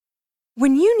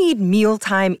When you need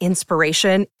mealtime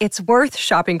inspiration, it's worth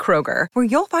shopping Kroger, where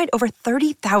you'll find over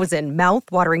 30,000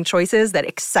 mouth-watering choices that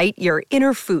excite your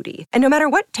inner foodie. And no matter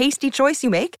what tasty choice you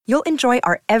make, you'll enjoy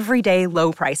our everyday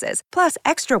low prices, plus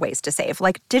extra ways to save,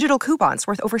 like digital coupons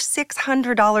worth over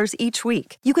 $600 each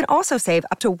week. You can also save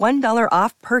up to $1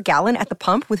 off per gallon at the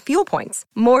pump with fuel points.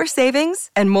 More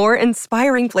savings and more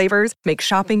inspiring flavors make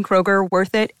shopping Kroger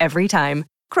worth it every time.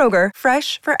 Kroger,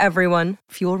 fresh for everyone.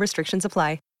 Fuel restrictions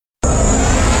apply.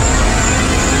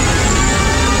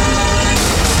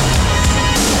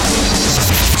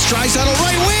 Draisaitl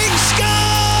right wing scores!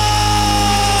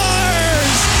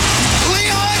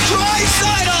 Leon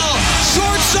Draisaitl,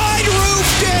 short side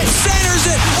roofed it, centers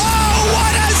it. Oh,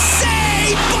 what a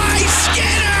save by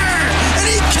Skinner! And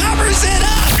he covers it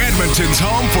up. Edmonton's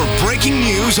home for breaking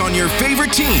news on your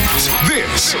favorite teams.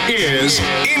 This is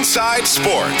Inside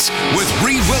Sports with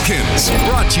Reed Wilkins.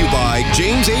 Brought to you by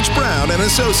James H. Brown and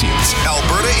Associates,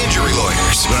 Alberta Injury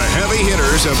Lawyers, the heavy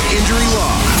hitters of injury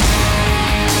law.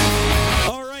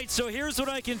 So here's what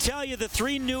I can tell you. The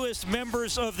three newest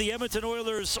members of the Edmonton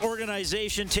Oilers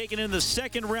organization taken in the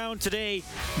second round today.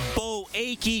 Bo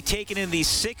Akey taken in the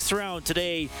sixth round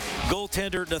today.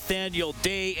 Goaltender Nathaniel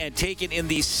Day. And taken in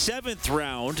the seventh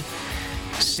round,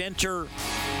 center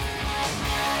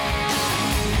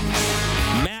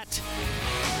Matt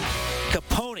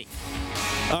Capone.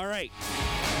 All right.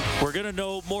 We're going to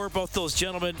know more about those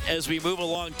gentlemen as we move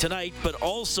along tonight. But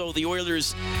also the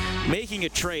Oilers making a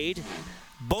trade.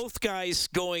 Both guys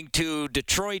going to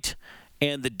Detroit,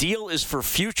 and the deal is for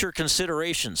future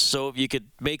considerations. So you could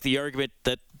make the argument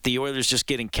that the Oilers just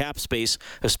getting cap space,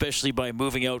 especially by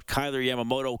moving out Kyler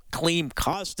Yamamoto.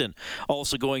 Kostin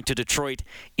also going to Detroit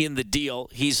in the deal.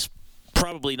 He's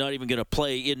probably not even going to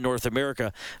play in North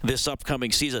America this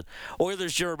upcoming season.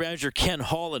 Oilers general manager Ken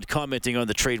Holland commenting on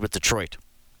the trade with Detroit.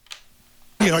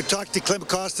 You know, I talked to Klim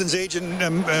Kostin's agent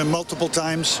multiple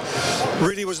times.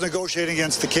 Really was negotiating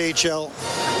against the KHL.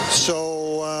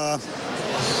 So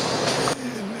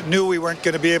knew we weren't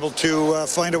going to be able to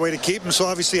find a way to keep him. So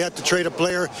obviously had to trade a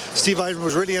player. Steve Yzerman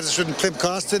was really interested in Klim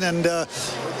Kostin. And,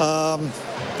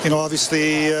 obviously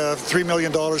 $3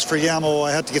 million for Yamo.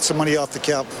 I had to get some money off the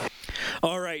cap.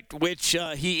 All right, which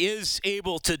he is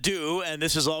able to do, and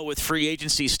this is all with free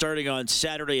agency starting on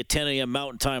Saturday at 10 a.m.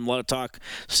 Mountain Time. A lot of talk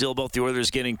still about the Oilers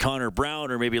getting Connor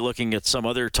Brown or maybe looking at some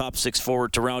other top six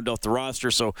forward to round out the roster,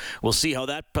 so we'll see how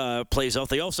that plays out.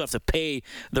 They also have to pay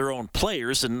their own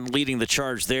players, and leading the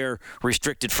charge there,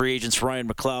 restricted free agents Ryan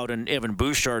McLeod and Evan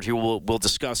Bouchard, who we'll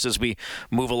discuss as we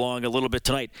move along a little bit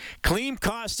tonight. Klim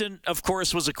Kostin, of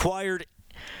course, was acquired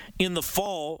in the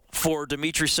fall for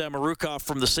Dmitry Samorukov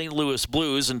from the St. Louis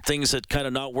Blues, and things had kind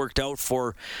of not worked out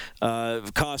for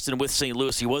Kostin with St.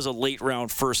 Louis. He was a late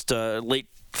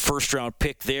first-round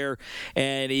pick there,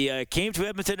 and he came to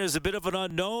Edmonton as a bit of an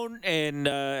unknown and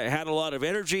had a lot of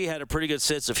energy, had a pretty good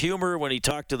sense of humor when he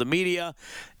talked to the media,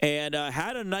 and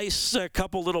had a nice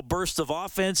couple little bursts of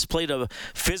offense, played a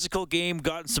physical game,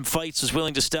 got in some fights, was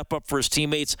willing to step up for his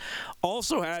teammates.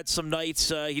 Also had some nights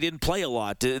he didn't play a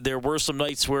lot. There were some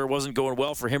nights where it wasn't going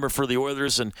well for him or for the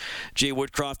Oilers, and Jay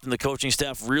Woodcroft and the coaching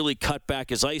staff really cut back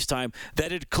his ice time.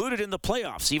 That included in the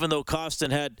playoffs, even though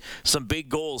Kostin had some big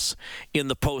goals in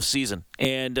the postseason.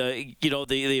 And,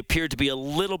 they appeared to be a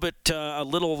little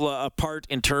apart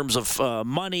in terms of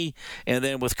money. And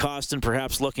then with Kostin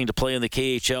perhaps looking to play in the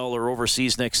KHL or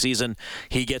overseas next season,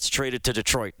 he gets traded to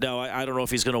Detroit. Now, I don't know if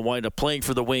he's going to wind up playing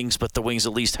for the Wings, but the Wings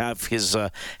at least have his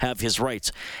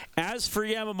rights. As for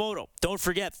Yamamoto, don't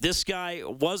forget, this guy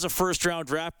was a first-round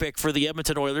draft pick for the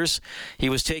Edmonton Oilers. He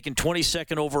was taken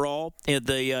 22nd overall in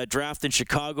the draft in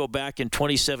Chicago back in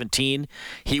 2017.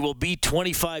 He will be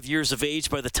 25 years of age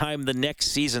by the time the next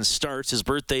season starts. His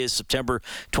birthday is September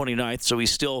 29th, so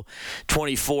he's still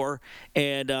 24.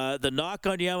 And the knock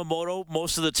on Yamamoto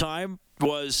most of the time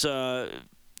was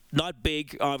not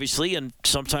big, obviously, and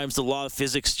sometimes the law of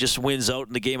physics just wins out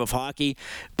in the game of hockey.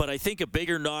 But I think a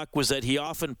bigger knock was that he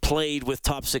often played with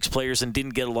top six players and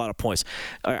didn't get a lot of points.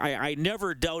 I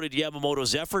never doubted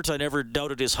Yamamoto's efforts. I never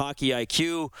doubted his hockey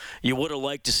IQ. You would have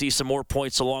liked to see some more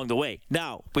points along the way.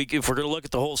 Now, if we're going to look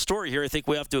at the whole story here, I think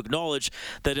we have to acknowledge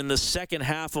that in the second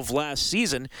half of last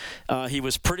season, he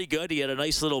was pretty good. He had a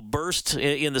nice little burst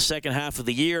in the second half of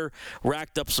the year,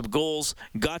 racked up some goals,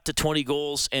 got to 20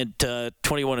 goals and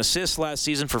 21 assists last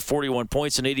season for 41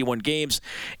 points in 81 games,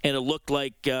 and it looked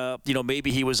like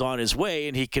maybe he was on his way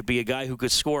and he could be a guy who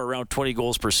could score around 20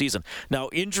 goals per season. Now,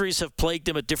 injuries have plagued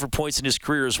him at different points in his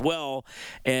career as well,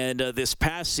 and this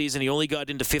past season he only got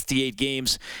into 58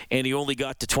 games and he only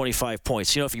got to 25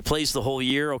 points. If he plays the whole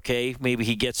year, okay, maybe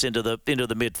he gets into the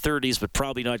mid-30s, but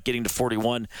probably not getting to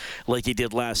 41 like he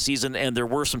did last season, and there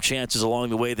were some chances along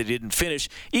the way that he didn't finish.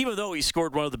 Even though he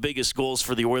scored one of the biggest goals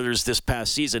for the Oilers this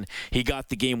past season, he got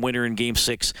the game winner in Game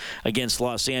 6 against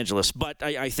Los Angeles. But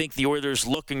I think the Oilers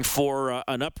looking for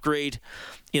an upgrade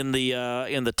in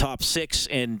the top 6,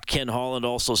 and Ken Holland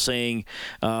also saying,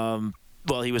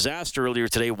 he was asked earlier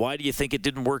today, why do you think it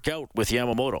didn't work out with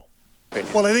Yamamoto?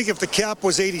 Well, I think if the cap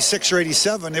was 86 or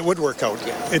 87, it would work out.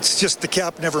 It's just the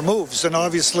cap never moves. And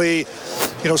obviously,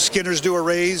 Skinner's do a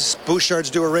raise, Bouchard's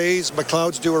do a raise,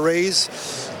 McLeod's do a raise.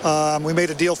 We made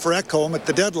a deal for Ekholm at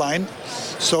the deadline.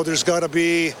 So there's got to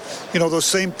be, those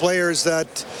same players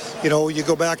that, you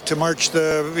go back to March,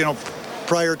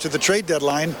 prior to the trade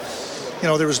deadline,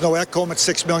 there was no Ekholm at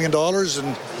 $6 million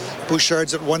and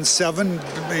Bouchard's at 1.7,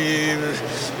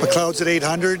 McLeod's at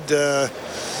 800.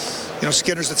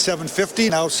 Skinner's at 750.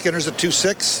 Now Skinner's at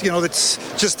 2.6. That's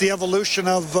just the evolution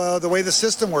of the way the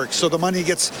system works. So the money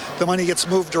gets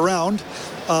moved around.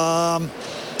 I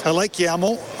like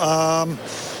Yamo.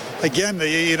 Again,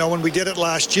 when we did it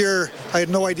last year, I had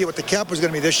no idea what the cap was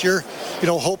going to be this year.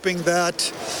 Hoping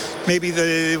that maybe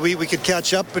we could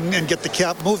catch up and get the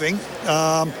cap moving.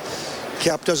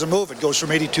 Cap doesn't move. It goes from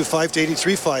 82.5 to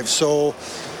 83.5. So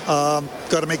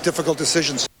got to make difficult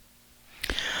decisions.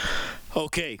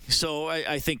 Okay, so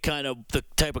I think kind of the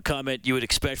type of comment you would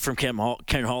expect from Ken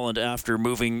Holland after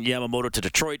moving Yamamoto to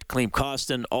Detroit, Klim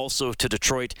Kostin also to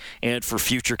Detroit, and for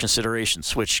future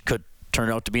considerations, which could turn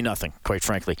out to be nothing, quite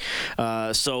frankly.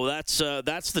 So that's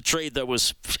the trade that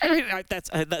was.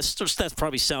 That's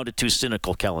probably sounded too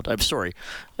cynical, Kellen. I'm sorry,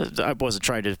 I wasn't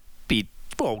trying to be.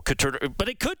 Well, but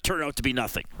it could turn out to be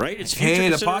nothing, right? It's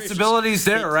future the possibility's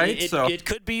there, right? It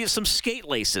could be some skate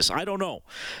laces. I don't know,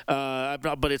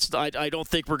 but I don't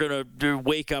think we're gonna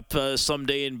wake up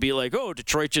someday and be like, oh,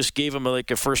 Detroit just gave him a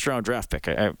first round draft pick.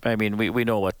 I mean, we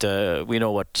know what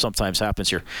sometimes happens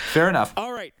here. Fair enough.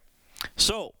 All right,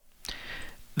 so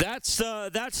that's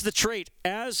the trade.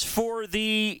 As for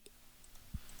the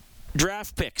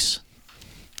draft picks,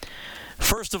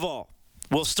 first of all,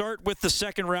 we'll start with the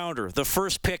second rounder, the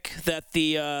first pick that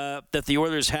the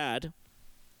Oilers had,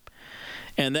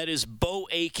 and that is Bo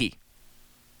Akey.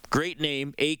 Great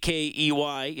name,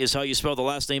 A-K-E-Y is how you spell the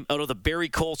last name, out of the Barrie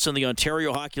Colts in the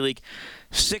Ontario Hockey League.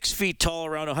 6 feet tall,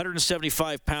 around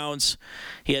 175 pounds.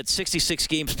 He had 66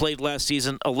 games played last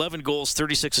season, 11 goals,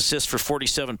 36 assists for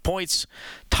 47 points.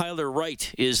 Tyler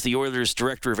Wright is the Oilers'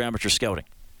 Director of Amateur Scouting.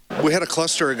 We had a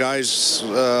cluster of guys,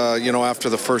 after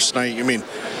the first night.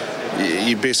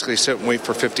 You basically sit and wait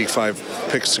for 55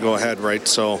 picks to go ahead, right?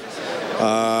 So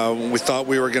we thought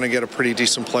we were going to get a pretty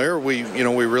decent player. We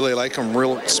really like him.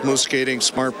 Real smooth skating,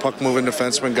 smart puck moving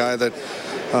defenseman guy that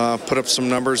put up some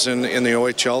numbers in the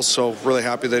OHL. So really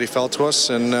happy that he fell to us,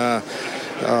 and a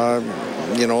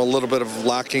little bit of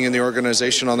lacking in the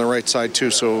organization on the right side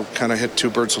too. So kind of hit two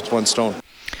birds with one stone.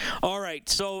 All right,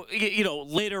 so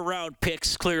later round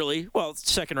picks clearly. Well,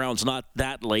 second round's not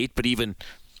that late, but even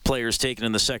players taken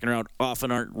in the second round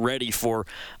often aren't ready for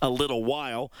a little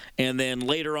while. And then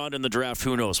later on in the draft,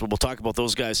 who knows? But we'll talk about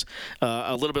those guys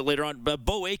a little bit later on. But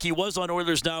Bo Akey was on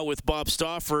Oilers Now with Bob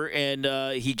Stauffer, and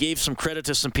he gave some credit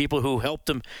to some people who helped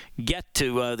him get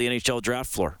to the NHL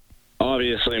draft floor.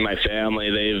 Obviously, my family,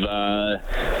 they've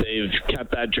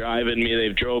kept that drive in me.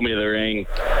 They've drove me to the ring.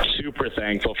 Super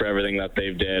thankful for everything that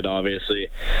they've did. Obviously,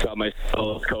 got my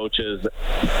skills coaches,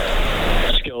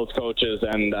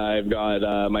 and I've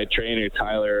got my trainer,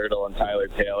 Tyler Ertl and Tyler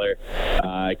Taylor,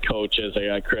 coaches. I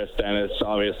got Chris Dennis,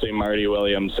 obviously Marty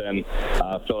Williamson,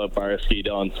 Philip Barsky,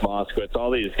 Dylan Smoskowitz,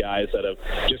 all these guys that have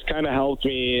just kind of helped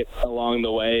me along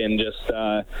the way, and just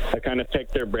I kind of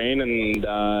picked their brain, and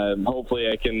hopefully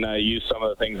I can use some of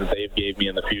the things that they've gave me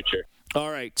in the future. All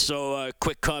right, so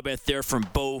quick comment there from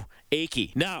Bo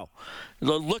Akey. Now,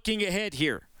 looking ahead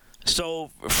here. So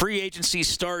free agency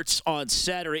starts on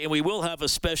Saturday, and we will have a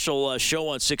special show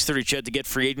on 6:30, Ched, to get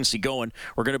free agency going.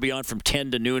 We're going to be on from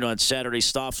 10 to noon on Saturday.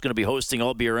 Staff's going to be hosting.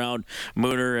 I'll be around,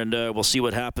 Mooner, and we'll see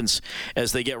what happens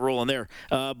as they get rolling there.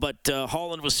 But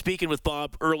Holland was speaking with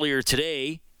Bob earlier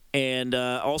today, and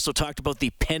also talked about the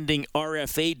pending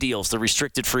RFA deals, the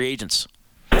restricted free agents.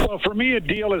 Well, for me, a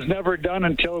deal is never done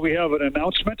until we have an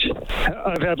announcement.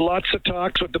 I've had lots of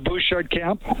talks with the Bouchard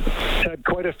camp. Had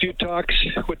quite a few talks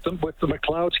with the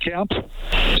McLeod's camp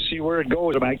to see where it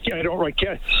goes. I can't.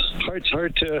 It's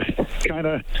hard to kind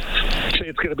of say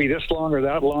it's going to be this long or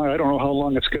that long. I don't know how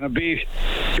long it's going to be.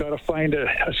 Got to find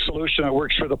a solution that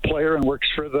works for the player and works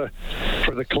for the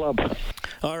club.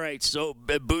 All right, so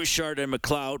Bouchard and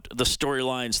McLeod, the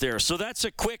storylines there. So that's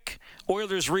a quick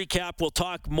Oilers recap. We'll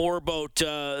talk more about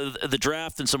the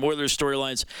draft and some Oilers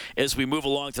storylines as we move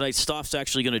along tonight. Stoff's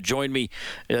actually going to join me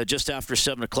just after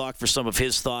 7 o'clock for some of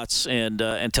his thoughts and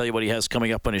tell you what he has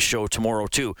coming up on his show tomorrow,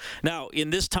 too. Now,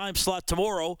 in this time slot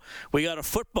tomorrow, we got a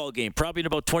football game. Probably in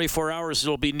about 24 hours,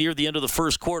 it'll be near the end of the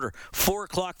first quarter. 4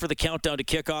 o'clock for the countdown to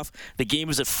kickoff. The game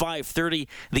is at 5:30.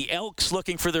 The Elks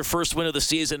looking for their first win of the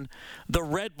season.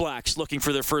 The Red Blacks looking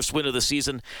for their first win of the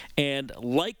season. And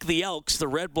like the Elks, the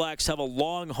Red Blacks have a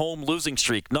long home losing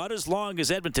streak. Not as long as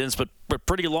Edmonton's, but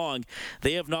pretty long.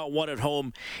 They have not won at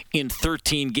home in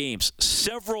 13 games.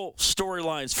 Several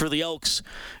storylines for the Elks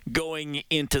going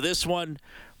into this one.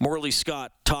 Morley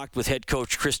Scott talked with head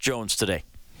coach Chris Jones today.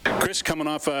 Chris, coming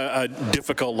off a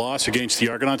difficult loss against the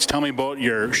Argonauts, tell me about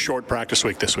your short practice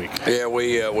week this week. Yeah,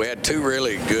 we had 2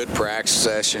 really good practice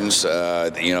sessions.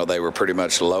 They were pretty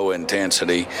much low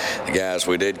intensity. The guys,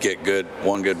 we did get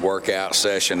one good workout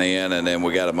session in, and then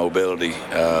we got a mobility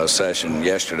session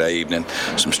yesterday evening,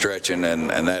 some stretching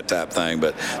and that type of thing.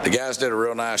 But the guys did a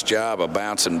real nice job of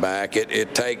bouncing back.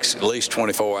 It takes at least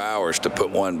 24 hours to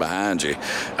put one behind you.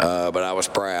 But I was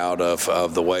proud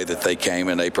of the way that they came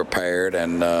and they prepared,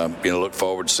 and look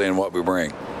forward to seeing what we bring.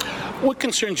 What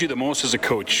concerns you the most as a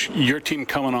coach? Your team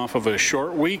coming off of a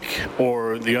short week,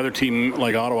 or the other team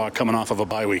like Ottawa coming off of a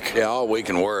bye week? Yeah, all we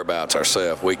can worry about is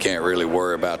ourselves. We can't really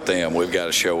worry about them. We've got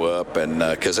to show up, and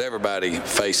because everybody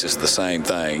faces the same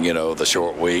thing, the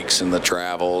short weeks and the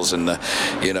travels and like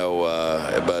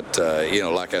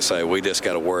I say, we just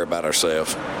got to worry about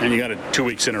ourselves. And you got it 2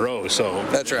 weeks in a row, so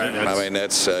that's right.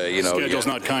 That's schedule's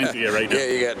not kind to you right now. Yeah,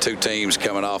 you got 2 teams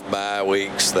coming off bye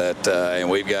weeks and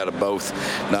we've got to both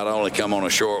not only come on a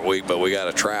short week, but we got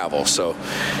to travel. So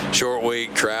short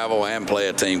week, travel, and play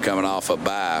a team coming off a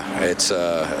bye. It's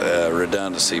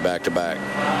redundancy back to back.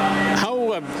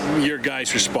 How have your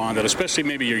guys responded, especially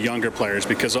maybe your younger players,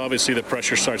 because obviously the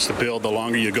pressure starts to build the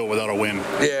longer you go without a win?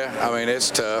 Yeah, it's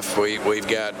tough. We've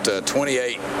got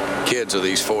 28 kids of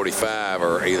these 45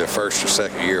 are either first or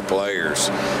second year players,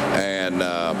 and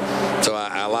so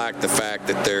I like the fact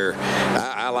that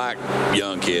I like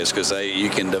young kids because you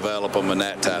can develop them and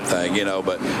that type of thing,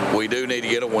 but we do need to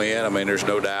get a win. There's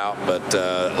no doubt, but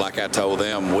like I told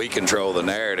them, we control the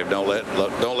narrative. Don't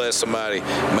let somebody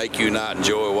make you not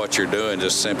enjoy what you're doing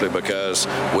just simply because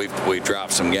we've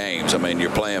dropped some games.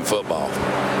 You're playing football.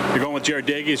 You're going with Jared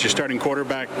Dagey as your starting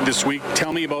quarterback this week.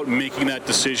 Tell me about making that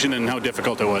decision and how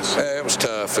difficult it was. It was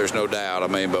tough. There's no doubt.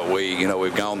 But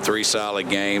we've gone 3 solid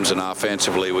games, and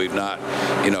offensively we've not,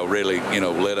 really,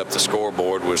 lit up the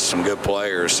scoreboard with some good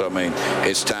players. So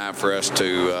it's time for us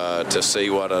to see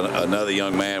what another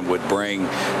young man would bring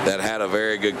that had a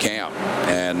very good camp,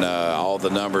 and all the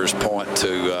numbers point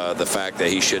to the fact that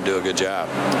he should do a good job.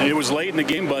 It was late in the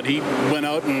game, but he went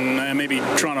out and maybe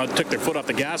Toronto took their foot off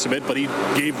the gas a bit, but he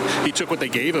took what they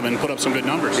gave him and put up some good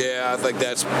numbers. Yeah, I think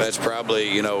that's probably,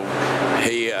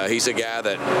 he's a guy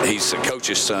that he's a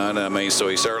coach's son. So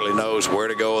he certainly knows where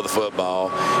to go with the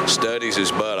football, studies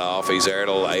his butt off. He's there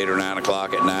till 8 or 9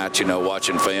 o'clock at night,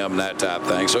 watching film and that type of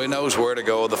thing. So he knows where to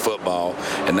go with the football,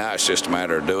 and now it's just a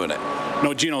matter of doing it.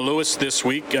 No, Gino Lewis this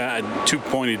week.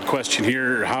 2-pointed question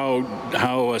here.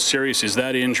 How serious is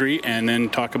that injury? And then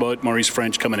talk about Maurice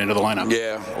French coming into the lineup.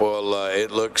 Yeah, well,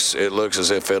 it looks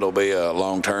as if it'll be a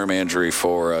long-term injury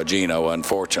for Gino,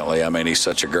 unfortunately. He's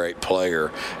such a great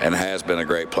player and has been a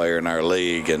great player in our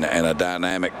league and a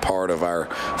dynamic part of our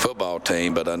football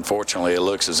team, but unfortunately it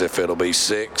looks as if it'll be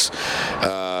 6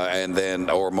 and then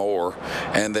or more.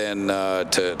 And then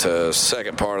to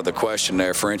second part of the question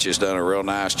there, French has done a real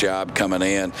nice job coming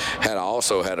in.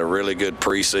 Also had a really good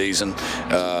preseason.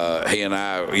 He and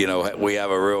I, we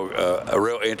have a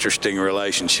real interesting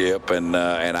relationship, and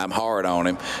I'm hard on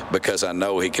him because I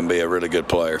know he can be a really good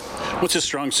player. What's his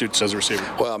strong suits as a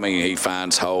receiver? Well, he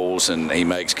finds holes and he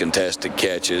makes contested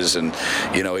catches, and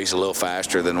he's a little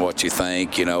faster than what you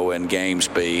think, in game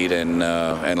speed, and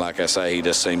like I say, he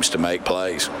just seems to make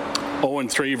plays.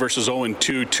 0-3 versus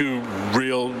 0-2, two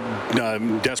real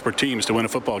desperate teams to win a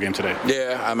football game today.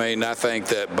 Yeah, I mean, I think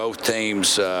that both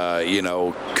teams,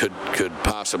 could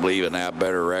possibly even have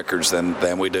better records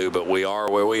than we do, but we are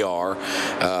where we are.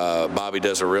 Bobby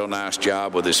does a real nice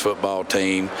job with his football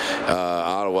team.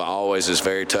 Ottawa always is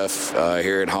very tough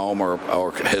here at home,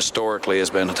 or historically has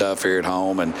been tough here at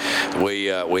home, and we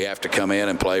have to come in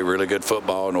and play really good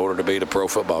football in order to beat a pro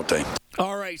football team.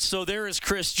 All right, so there is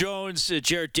Chris Jones.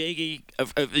 Jared Dagey,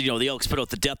 the Elks put out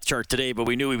the depth chart today, but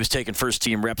we knew he was taking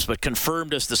first-team reps, but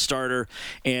confirmed as the starter.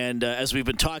 And as we've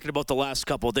been talking about the last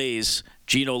couple of days,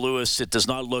 Gino Lewis, it does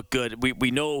not look good.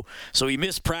 We know, so he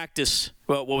missed practice.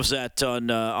 Well, what was that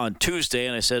on Tuesday?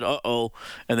 And I said, uh-oh.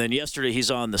 And then yesterday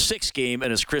he's on the 6th game,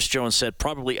 and as Chris Jones said,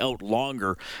 probably out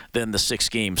longer than the 6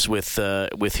 games with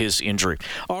his injury.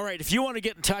 All right, if you want to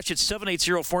get in touch, it's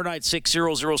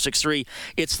 780-496-0063.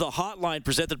 It's the hotline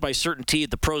presented by CertainTeed,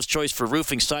 the pro's choice for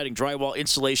roofing, siding, drywall,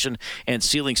 insulation, and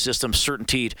ceiling systems.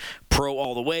 CertainTeed, pro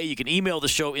all the way. You can email the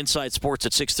show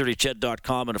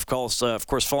insidesports@630ched.com, and of course,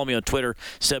 follow me on Twitter.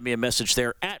 Send me a message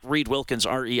there at Reid Wilkins,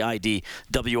 ReidWilkins.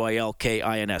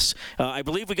 I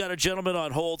believe we got a gentleman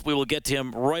on hold. We will get to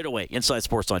him right away. Inside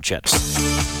Sports on Ched.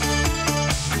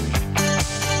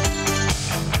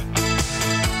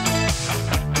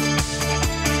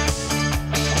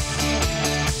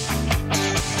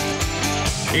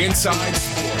 Inside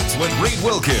Sports with Reid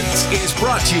Wilkins is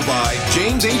brought to you by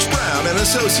James H. Brown and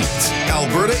Associates,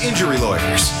 Alberta Injury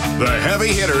Lawyers, the heavy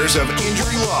hitters of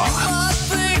injury law. I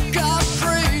think I'm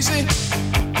crazy.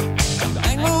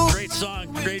 Great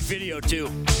song, great video too.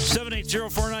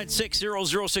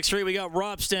 780-496-0063. We got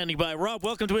Rob standing by. Rob,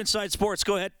 welcome to Inside Sports.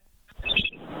 Go ahead.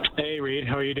 Hey, Reid,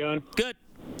 how are you doing? Good.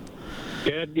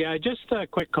 Good. Yeah, just a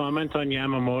quick comment on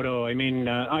Yamamoto. I mean,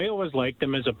 I always liked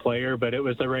him as a player, but it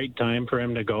was the right time for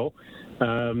him to go.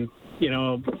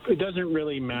 It doesn't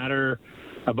really matter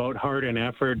about heart and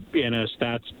effort in a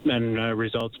stats and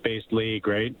results-based league,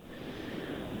 right?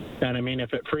 And I mean,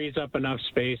 if it frees up enough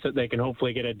space that they can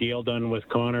hopefully get a deal done with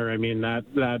Connor, I mean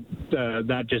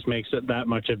that just makes it that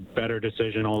much a better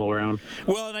decision all around.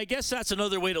 Well, and I guess that's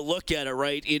another way to look at it,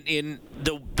 right? In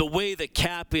the way the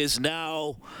cap is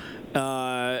now,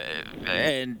 not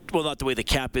the way the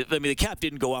cap is. I mean, the cap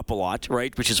didn't go up a lot,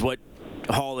 right? Which is what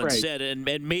Holland said, and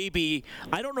maybe,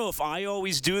 I don't know if I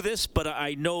always do this, but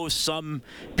I know some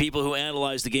people who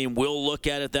analyze the game will look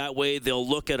at it that way. They'll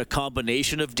look at a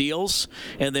combination of deals,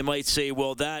 and they might say,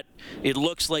 well, it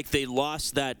looks like they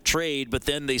lost that trade, but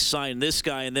then they signed this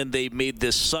guy, and then they made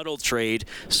this subtle trade,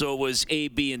 so it was A,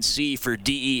 B, and C for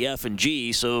D, E, F, and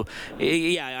G. So,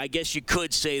 yeah, I guess you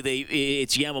could say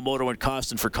it's Yamamoto and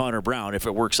Kostin for Connor Brown if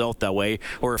it works out that way,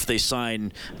 or if they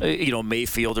sign,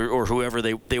 Mayfield or whoever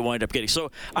they wind up getting. So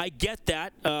I get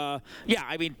that. I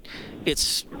mean,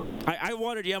 I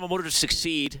wanted Yamamoto to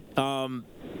succeed. And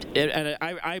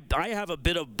I have a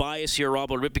bit of bias here,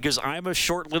 Rob, because I'm a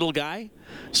short little guy.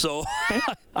 So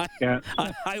I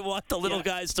want the little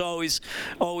guys to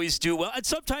always do well. And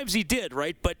sometimes he did,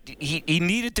 right? But he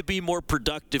needed to be more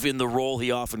productive in the role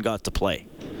he often got to play.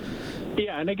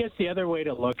 Yeah, and I guess the other way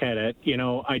to look at it,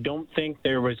 I don't think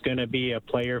there was going to be a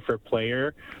player for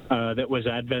player that was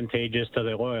advantageous to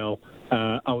the Oil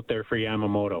out there for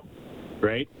Yamamoto,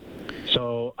 right?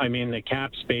 So, I mean, the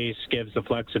cap space gives the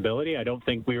flexibility. I don't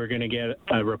think we were going to get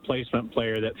a replacement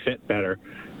player that fit better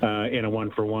in a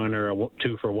 1-for-1 or a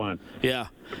 2-for-1. Yeah.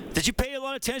 Did you pay a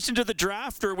lot of attention to the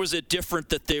draft, or was it different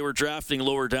that they were drafting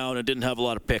lower down and didn't have a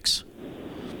lot of picks?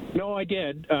 No, I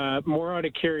did. More out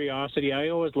of curiosity. I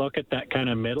always look at that kind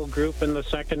of middle group in the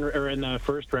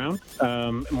first round,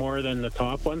 more than the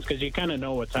top ones, because you kind of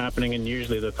know what's happening in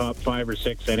usually the top 5 or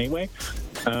 6 anyway.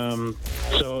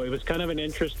 So it was kind of an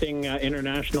interesting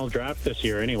international draft this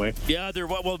year anyway. Yeah,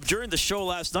 during the show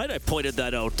last night I pointed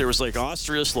that out. There was like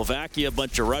Austria, Slovakia, a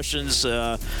bunch of Russians.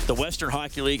 The Western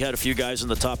Hockey League had a few guys in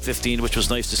the top 15, which was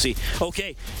nice to see.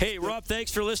 Okay. Hey, Rob, thanks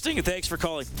for listening and thanks for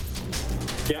calling.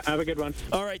 Yeah, have a good one.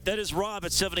 All right, that is Rob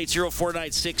at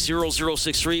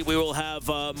 780-496-0063. We will have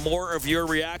more of your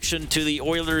reaction to the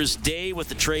Oilers' day with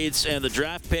the trades and the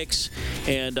draft picks.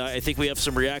 And I think we have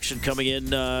some reaction coming in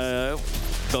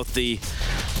about the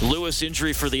Lewis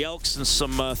injury for the Elks and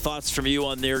some thoughts from you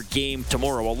on their game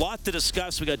tomorrow. A lot to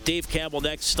discuss. We got Dave Campbell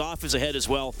next. Stoff is ahead as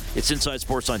well. It's Inside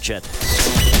Sports on Ched.